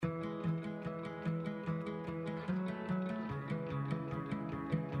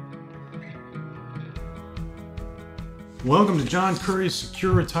Welcome to John Curry's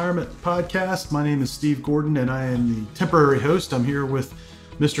Secure Retirement Podcast. My name is Steve Gordon, and I am the temporary host. I'm here with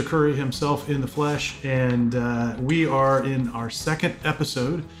Mr. Curry himself in the flesh, and we are in our second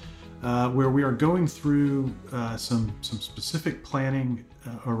episode where we are going through some specific planning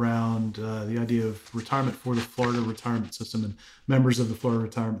around the idea of retirement for the Florida retirement system and members of the Florida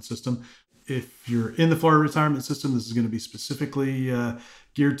retirement system. If you're in the Florida retirement system, this is going to be specifically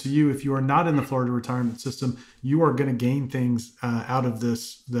geared to you. If you are not in the Florida retirement system, you are going to gain things out of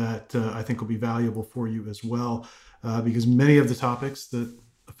this that I think will be valuable for you as well, because many of the topics that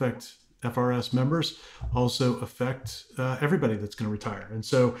affect FRS members also affect everybody that's going to retire. And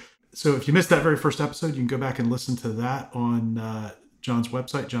so if you missed that very first episode, you can go back and listen to that on John's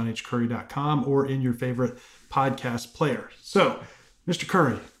website, johnhcurry.com, or in your favorite podcast player. So, Mr.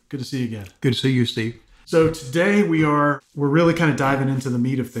 Curry, good to see you again. Good to see you, Steve. So today we're really kind of diving into the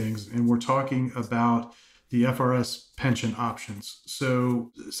meat of things, and we're talking about the FRS pension options.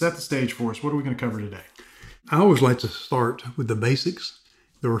 So set the stage for us. What are we going to cover today? I always like to start with the basics.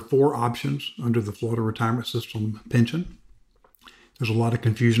 There are 4 options under the Florida retirement system pension. There's a lot of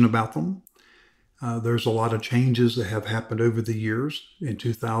confusion about them. There's a lot of changes that have happened over the years. In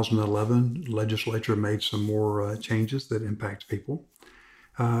 2011, the legislature made some more changes that impact people.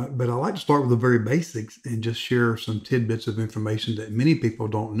 But I like to start with the very basics and just share some tidbits of information that many people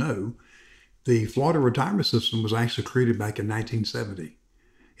don't know. The Florida retirement system was actually created back in 1970.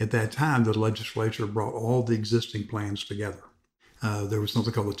 At that time, the legislature brought all the existing plans together. There was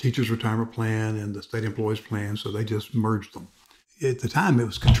something called the Teachers Retirement Plan and the State Employees Plan, so they just merged them. At the time, it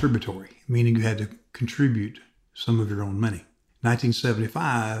was contributory, meaning you had to contribute some of your own money.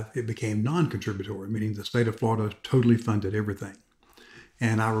 1975, it became non-contributory, meaning the state of Florida totally funded everything.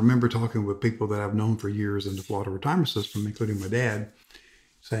 And I remember talking with people that I've known for years in the Florida retirement system, including my dad,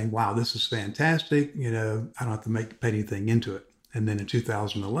 saying, wow, this is fantastic. I don't have to pay anything into it. And then in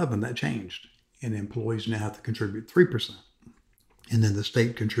 2011, that changed. And employees now have to contribute 3%. And then the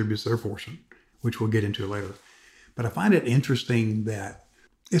state contributes their portion, which we'll get into later. But I find it interesting that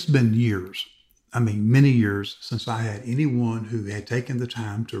it's been years, many years, since I had anyone who had taken the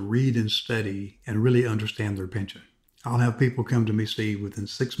time to read and study and really understand their pension. I'll have people come to me, Steve, within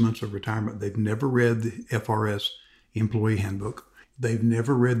 6 months of retirement. They've never read the FRS employee handbook. They've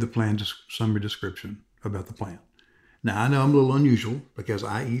never read the plan summary description about the plan. Now, I know I'm a little unusual because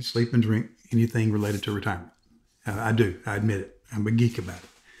I eat, sleep, and drink anything related to retirement. I do. I admit it. I'm a geek about it.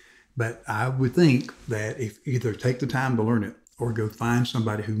 But I would think that if either take the time to learn it or go find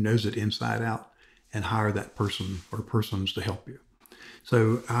somebody who knows it inside out and hire that person or persons to help you.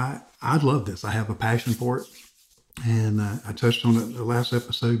 So I love this. I have a passion for it. And I touched on it in the last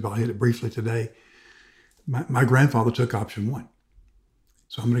episode, but I'll hit it briefly today. My grandfather took option 1.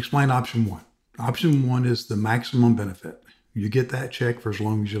 So I'm going to explain option 1. Option 1 is the maximum benefit. You get that check for as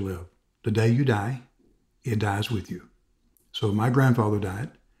long as you live. The day you die, it dies with you. So my grandfather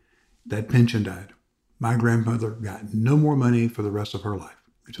died. That pension died. My grandmother got no more money for the rest of her life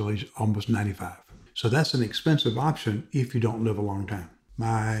until he's almost 95. So that's an expensive option if you don't live a long time.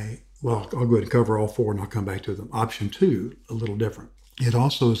 I'll go ahead and cover all 4 and I'll come back to them. Option 2, a little different. It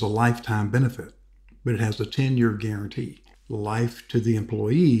also is a lifetime benefit, but it has a 10-year guarantee. Life to the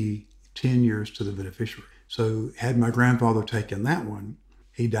employee, 10 years to the beneficiary. So had my grandfather taken that one,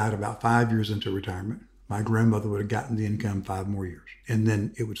 he died about 5 years into retirement. My grandmother would have gotten the income 5 more years, and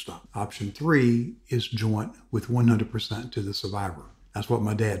then it would stop. Option 3 is joint with 100% to the survivor. That's what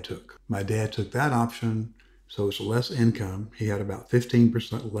my dad took. My dad took that option. So it's less income. He had about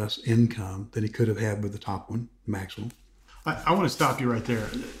 15% less income than he could have had with the top one, maximum. I want to stop you right there.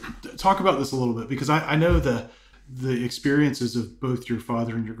 Talk about this a little bit, because I know the experiences of both your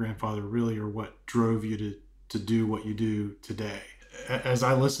father and your grandfather really are what drove you to do what you do today. As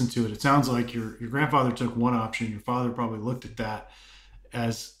I listened to it, it sounds like your grandfather took one option. Your father probably looked at that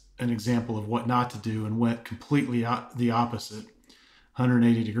as an example of what not to do and went completely the opposite,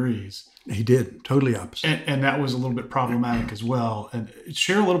 180 degrees. He did, totally opposite. And that was a little bit problematic as well. And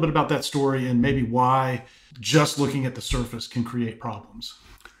share a little bit about that story and maybe why just looking at the surface can create problems.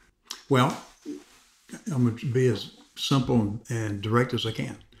 Well, I'm going to be as simple and direct as I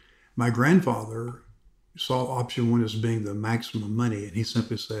can. My grandfather saw option 1 as being the maximum money, and he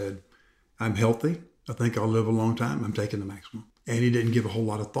simply said, I'm healthy. I think I'll live a long time. I'm taking the maximum. And he didn't give a whole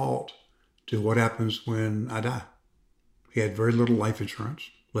lot of thought to what happens when I die. He had very little life insurance,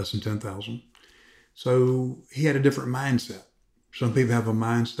 less than $10,000. So he had a different mindset. Some people have a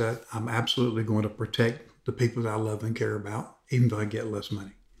mindset, I'm absolutely going to protect the people that I love and care about, even though I get less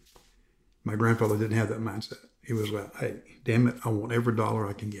money. My grandfather didn't have that mindset. He was like, hey, damn it, I want every dollar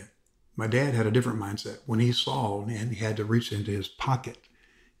I can get. My dad had a different mindset. When he saw and he had to reach into his pocket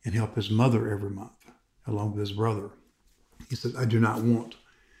and help his mother every month, along with his brother, he said, I do not want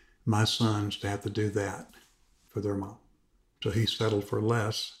my sons to have to do that for their mom. So he settled for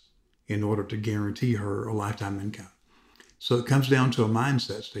less in order to guarantee her a lifetime income. So it comes down to a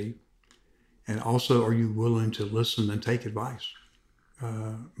mindset, Steve. And also, are you willing to listen and take advice?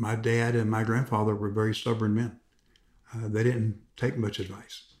 My dad and my grandfather were very stubborn men. They didn't take much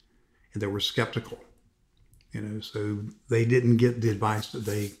advice, and they were skeptical. So they didn't get the advice that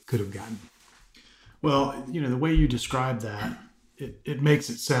they could have gotten. Well, the way you describe that, it makes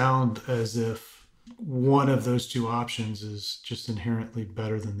it sound as if one of those two options is just inherently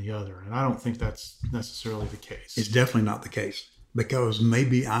better than the other. And I don't think that's necessarily the case. It's definitely not the case, because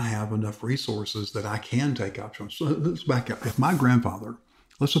maybe I have enough resources that I can take options. So let's back up. If my grandfather,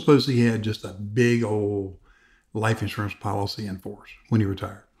 let's suppose he had just a big old life insurance policy in force when he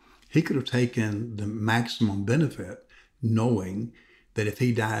retired. He could have taken the maximum benefit knowing that if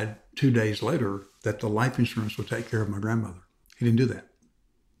he died 2 days later, that the life insurance would take care of my grandmother. He didn't do that.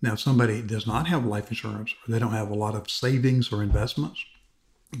 Now, if somebody does not have life insurance, or they don't have a lot of savings or investments,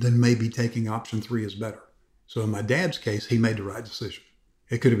 then maybe taking option 3 is better. So in my dad's case, he made the right decision.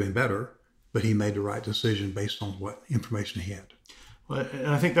 It could have been better, but he made the right decision based on what information he had. Well, and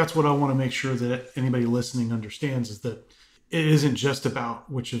I think that's what I want to make sure that anybody listening understands, is that it isn't just about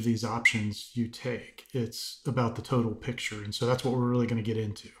which of these options you take. It's about the total picture. And so that's what we're really going to get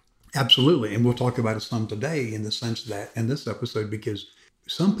into. Absolutely. And we'll talk about it some today, in the sense that in this episode, because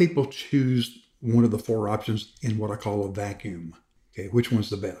some people choose one of the 4 options in what I call a vacuum. Okay, which one's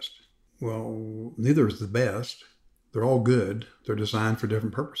the best? Well, neither is the best. They're all good. They're designed for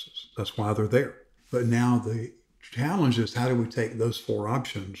different purposes. That's why they're there. But now the challenge is, how do we take those 4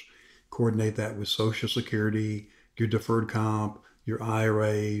 options, coordinate that with Social Security, your deferred comp, your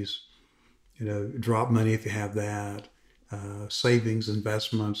IRAs, drop money if you have that, savings,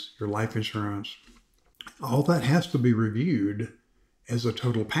 investments, your life insurance. All that has to be reviewed as a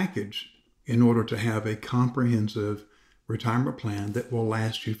total package in order to have a comprehensive retirement plan that will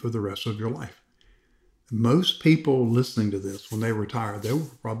last you for the rest of your life. Most people listening to this, when they retire, they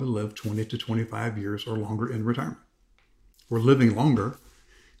will probably live 20 to 25 years or longer in retirement. We're living longer.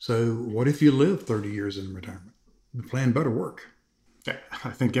 So what if you live 30 years in retirement? The plan better work. Yeah, I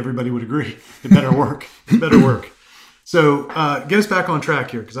think everybody would agree. It better work. It better work. So get us back on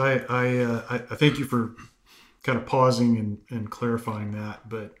track here, because I thank you for kind of pausing and clarifying that.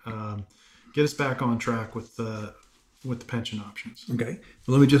 But get us back on track with the pension options. Okay.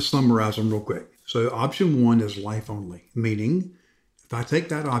 Well, let me just summarize them real quick. So option 1 is life only, meaning if I take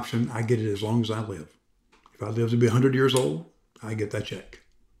that option, I get it as long as I live. If I live to be 100 years old, I get that check.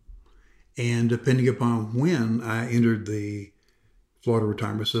 And depending upon when I entered the Florida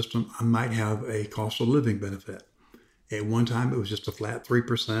retirement system, I might have a cost of living benefit. At one time, it was just a flat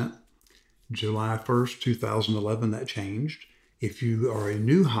 3%. July 1st, 2011, that changed. If you are a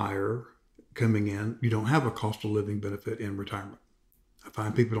new hire coming in, you don't have a cost of living benefit in retirement. I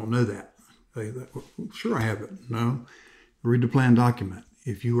find people don't know that. Sure, I have it. No. Read the plan document.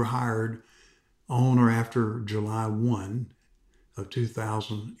 If you were hired on or after July 1 of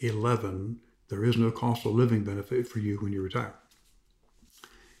 2011, there is no cost of living benefit for you when you retire.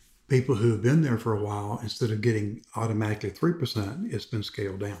 People who have been there for a while, instead of getting automatically 3%, it's been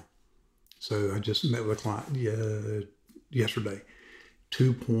scaled down. So I just met with a client yesterday.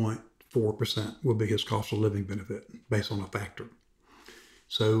 2.4% will be his cost of living benefit based on a factor.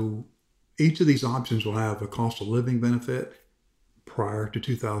 So each of these options will have a cost of living benefit prior to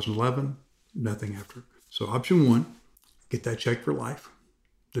 2011, nothing after. So option 1, get that check for life.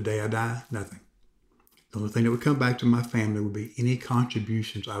 The day I die, nothing. The only thing that would come back to my family would be any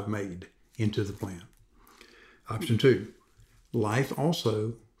contributions I've made into the plan. Option 2, life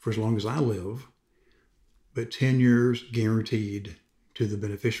also for as long as I live, but 10 years guaranteed to the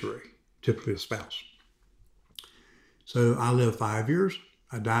beneficiary, typically a spouse. So I live 5 years,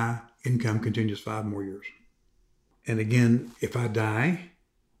 I die, income continues 5 more years. And again, if I die,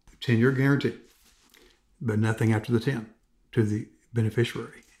 10-year guarantee, but nothing after the 10 to the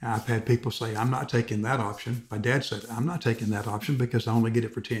beneficiary. I've had people say, I'm not taking that option. My dad said, I'm not taking that option because I only get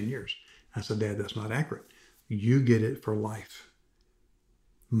it for 10 years. I said, Dad, that's not accurate. You get it for life.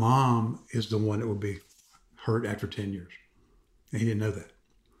 Mom is the one that will be hurt after 10 years. And he didn't know that.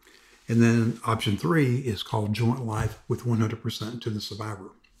 And then option 3 is called joint life with 100% to the survivor.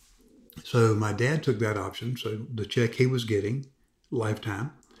 So my dad took that option. So the check he was getting,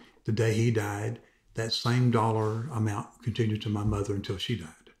 lifetime, the day he died, that same dollar amount continued to my mother until she died.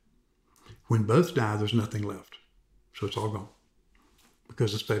 When both die, there's nothing left. So it's all gone.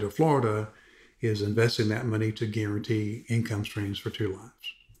 because the state of Florida is investing that money to guarantee income streams for 2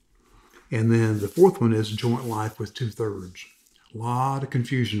 lives. And then the fourth one is joint life with 2/3. A lot of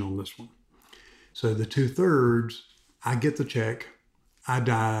confusion on this one. So the 2/3, I get the check, I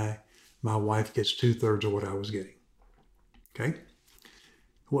die, my wife gets 2/3 of what I was getting. Okay?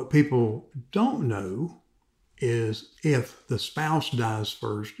 What people don't know is if the spouse dies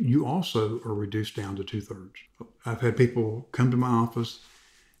first, you also are reduced down to 2/3. I've had people come to my office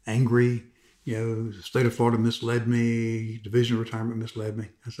angry, the state of Florida misled me, Division of Retirement misled me.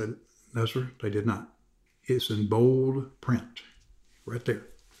 I said, no, sir, they did not. It's in bold print right there.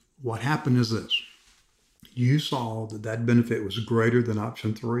 What happened is this. You saw that benefit was greater than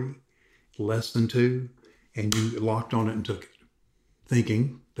option 3, less than 2, and you locked on it and took it,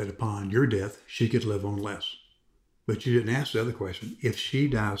 thinking that upon your death, she could live on less. But you didn't ask the other question. If she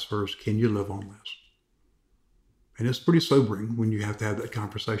dies first, can you live on less? And it's pretty sobering when you have to have that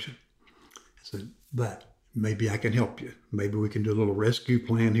conversation. I said, but maybe I can help you. Maybe we can do a little rescue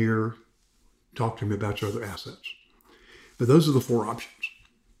plan here. Talk to me about your other assets. But those are the 4 options.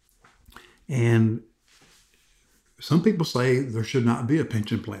 And some people say there should not be a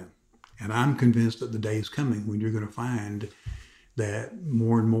pension plan. And I'm convinced that the day is coming when you're going to find that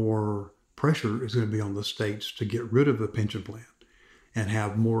more and more pressure is going to be on the states to get rid of the pension plan and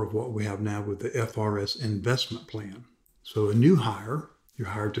have more of what we have now with the FRS investment plan. So a new hire, you're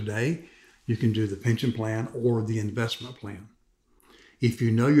hired today, you can do the pension plan or the investment plan. If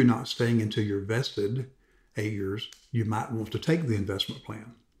you know you're not staying until you're vested 8 years, you might want to take the investment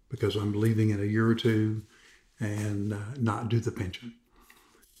plan because I'm leaving in a year or 2 and not do the pension.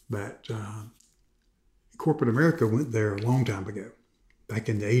 But corporate America went there a long time ago, back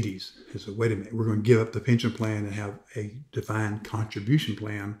in the 80s. They said, wait a minute, we're going to give up the pension plan and have a defined contribution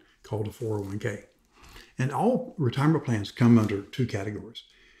plan called a 401k. And all retirement plans come under 2 categories.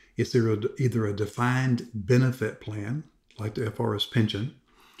 It's either a defined benefit plan, like the FRS pension,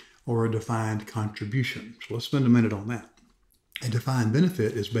 or a defined contribution. So let's spend a minute on that. A defined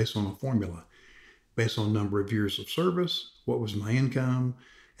benefit is based on a formula, based on number of years of service, what was my income,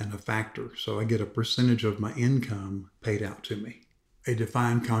 and a factor. So I get a percentage of my income paid out to me. A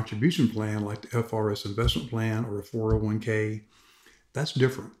defined contribution plan, like the FRS investment plan or a 401k, that's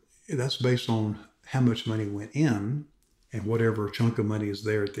different. That's based on how much money went in, and whatever chunk of money is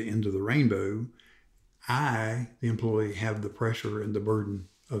there at the end of the rainbow, I, the employee, have the pressure and the burden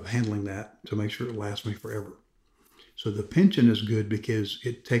of handling that to make sure it lasts me forever. So the pension is good because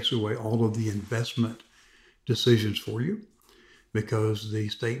it takes away all of the investment decisions for you, because the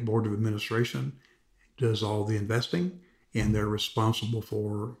State Board of Administration does all the investing and they're responsible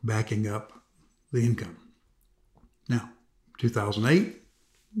for backing up the income. Now, 2008,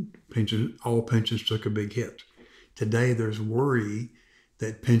 all pensions took a big hit. Today, there's worry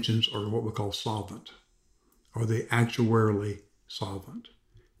that pensions are what we call solvent. Are they actuarially solvent?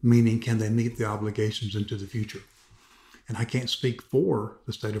 Meaning, can they meet the obligations into the future? And I can't speak for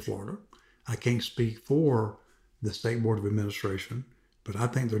the state of Florida. I can't speak for the State Board of Administration, but I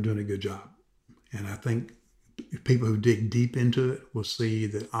think they're doing a good job. And I think people who dig deep into it will see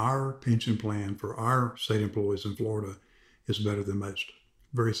that our pension plan for our state employees in Florida is better than most.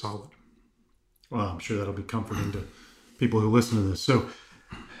 Very solid. Well, I'm sure that'll be comforting to people who listen to this. So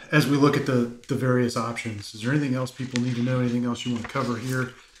as we look at the various options, is there anything else people need to know? Anything else you want to cover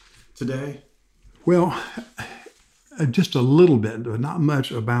here today? Well, just a little bit, but not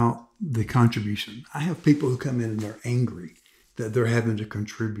much about the contribution. I have people who come in and they're angry that they're having to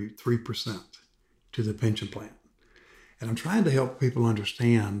contribute 3% to the pension plan. And I'm trying to help people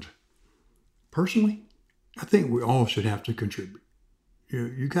understand, personally, I think we all should have to contribute.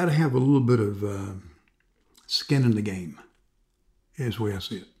 You got to have a little bit of skin in the game, is the way I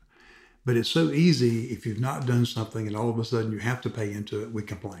see it. But it's so easy if you've not done something and all of a sudden you have to pay into it, we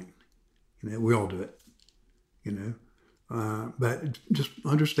complain. We all do it, But just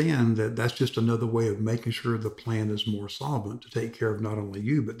understand that that's just another way of making sure the plan is more solvent to take care of not only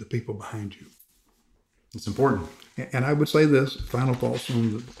you, but the people behind you. It's important. And I would say this, final thoughts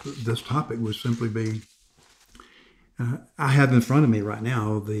on this topic would simply be, I have in front of me right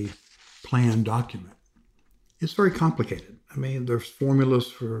now the plan document. It's very complicated. I mean, there's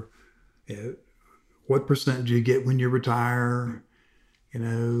formulas for what percent do you get when you retire,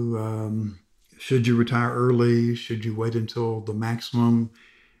 should you retire early? Should you wait until the maximum?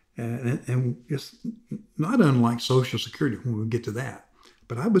 And it's not unlike Social Security when we get to that.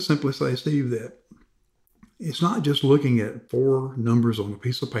 But I would simply say, Steve, that it's not just looking at 4 numbers on a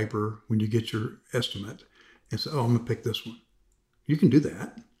piece of paper when you get your estimate and say, oh, I'm going to pick this one. You can do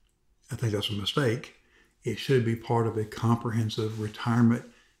that. I think that's a mistake. it should be part of a comprehensive retirement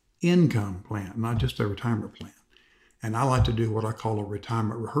income plan, not just a retirement plan. And I like to do what I call a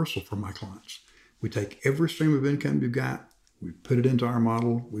retirement rehearsal for my clients. We take every stream of income you've got, we put it into our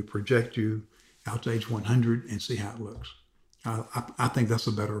model, we project you out to age 100 and see how it looks. I think that's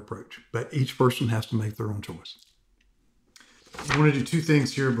a better approach, but each person has to make their own choice. I want to do two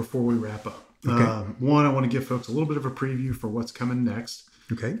things here before we wrap up. Okay. One, I want to give folks a little bit of a preview for what's coming next.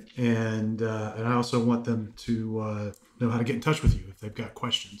 Okay. And I also want them to know how to get in touch with you if they've got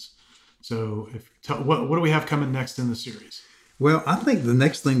questions. So what do we have coming next in the series? Well, I think the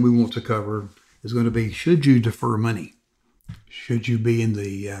next thing we want to cover is going to be, should you defer money? Should you be in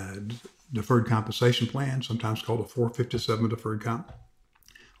the deferred compensation plan, sometimes called a 457 deferred comp,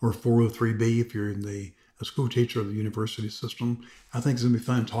 or 403B if you're in a school teacher or the university system? I think it's going to be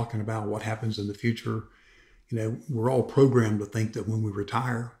fun talking about what happens in the future. You know, we're all programmed to think that when we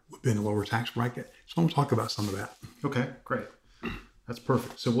retire, we'll be in a lower tax bracket. So I want to talk about some of that. Okay, great. That's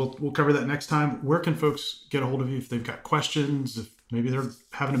perfect. So we'll cover that next time. Where can folks get a hold of you if they've got questions, if maybe they're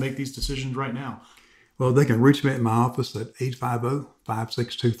having to make these decisions right now? Well, they can reach me at my office at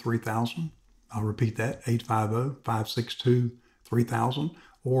 850-562-3000. I'll repeat that, 850-562-3000,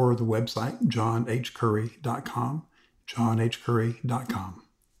 or the website, johnhcurry.com, johnhcurry.com.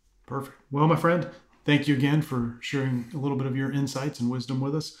 Perfect. Well, my friend, thank you again for sharing a little bit of your insights and wisdom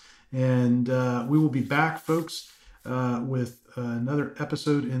with us. And we will be back, folks, with another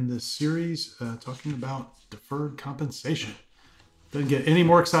episode in this series talking about deferred compensation. Doesn't get any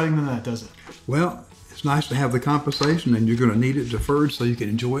more exciting than that, does it? Well, it's nice to have the compensation, and you're going to need it deferred so you can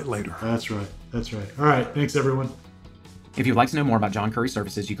enjoy it later. That's right. That's right. All right. Thanks, everyone. If you'd like to know more about John Curry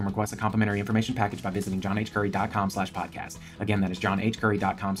services, you can request a complimentary information package by visiting johnhcurry.com/podcast. Again, that is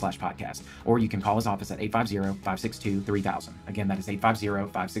johnhcurry.com/podcast. Or you can call his office at 850-562-3000. Again, that is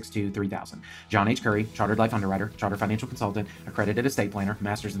 850-562-3000. John H. Curry, Chartered Life Underwriter, Chartered Financial Consultant, Accredited Estate Planner,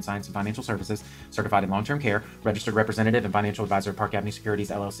 Masters in Science and Financial Services, Certified in Long-Term Care, Registered Representative and Financial Advisor of Park Avenue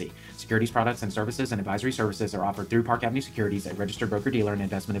Securities, LLC. Securities products and services and advisory services are offered through Park Avenue Securities, a registered broker-dealer and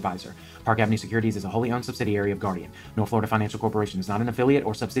investment advisor. Park Avenue Securities is a wholly owned subsidiary of Guardian. North Florida Financial Corporation is not an affiliate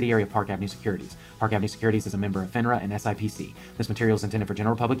or subsidiary of Park Avenue Securities. Park Avenue Securities is a member of FINRA and SIPC. This material is intended for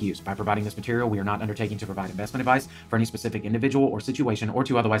general public use. By providing this material, we are not undertaking to provide investment advice for any specific individual or situation or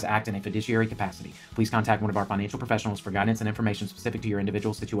to otherwise act in a fiduciary capacity. Please contact one of our financial professionals for guidance and information specific to your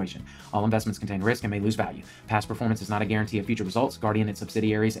individual situation. All investments contain risk and may lose value. Past performance is not a guarantee of future results. Guardian, its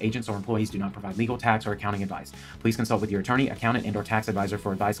subsidiaries, agents, or employees do not provide legal, tax, or accounting advice. Please consult with your attorney, accountant, and/or tax advisor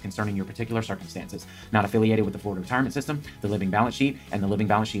for advice concerning your particular circumstances. Not affiliated with the Florida Retirement System, the Living Balance Sheet, and the Living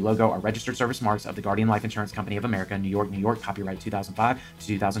Balance Sheet logo are registered service marks of the Guardian Life Insurance Company of America, New York, New York, copyright 2005 to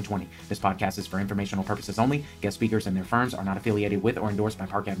 2020. This podcast is for informational purposes only. Guest speakers and their firms are not affiliated with or endorsed by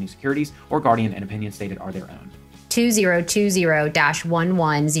Park Avenue Securities or Guardian, and opinions stated are their own.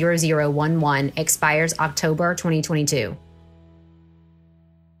 2020-110011 expires October 2022.